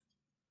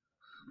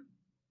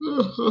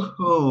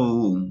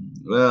Oh,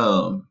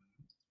 well,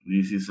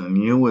 this is a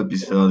new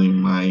episode in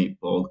my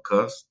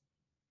podcast.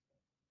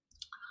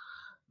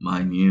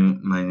 My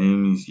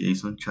name is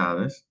Jason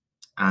Chavez,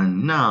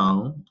 and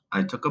now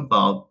I talk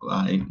about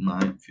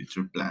my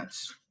future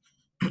plans.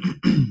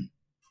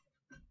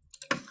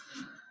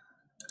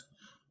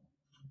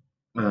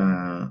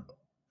 uh,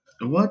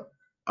 what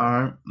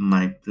are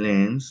my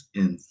plans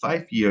in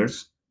 5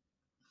 years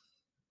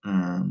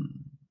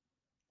um,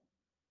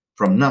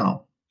 from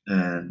now?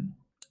 And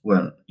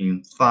well,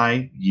 in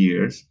 5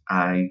 years,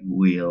 I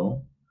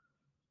will,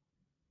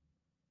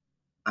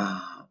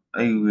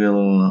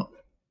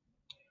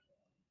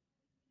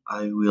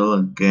 I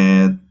will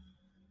get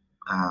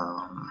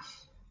um,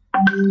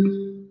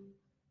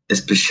 a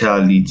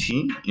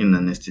specialty in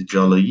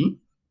anesthesiology.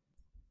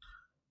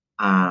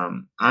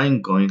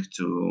 I'm going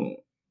to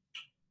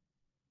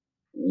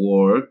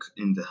work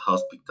in the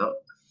hospital,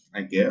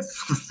 I guess.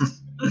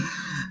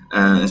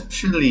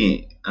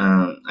 Especially,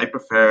 I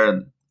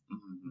prefer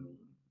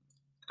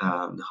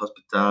the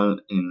hospital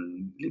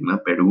in Lima,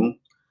 Peru,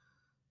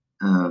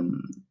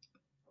 um,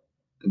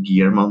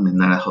 Guillermo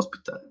Menara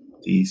Hospital.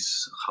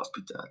 This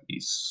hospital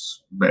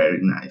is very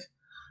nice.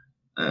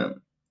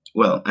 Um,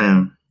 well,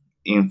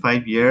 in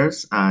 5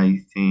 years,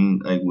 I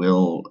think I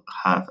will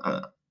have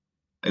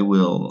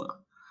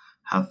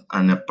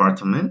an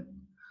apartment.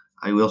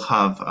 I will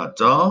have a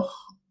dog,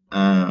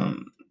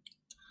 um,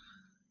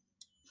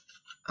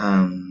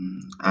 and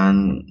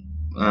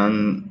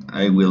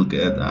I will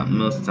get a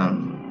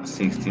Mustang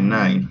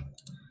 69.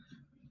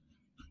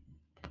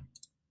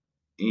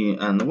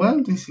 And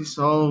well, this is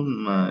all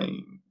my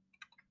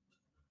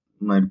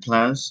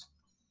plans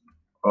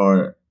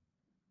or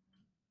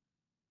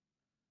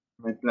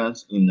my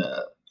plans in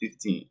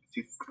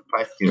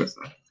 5 years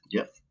now.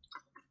 Yeah,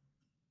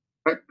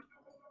 right.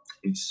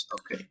 It's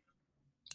okay.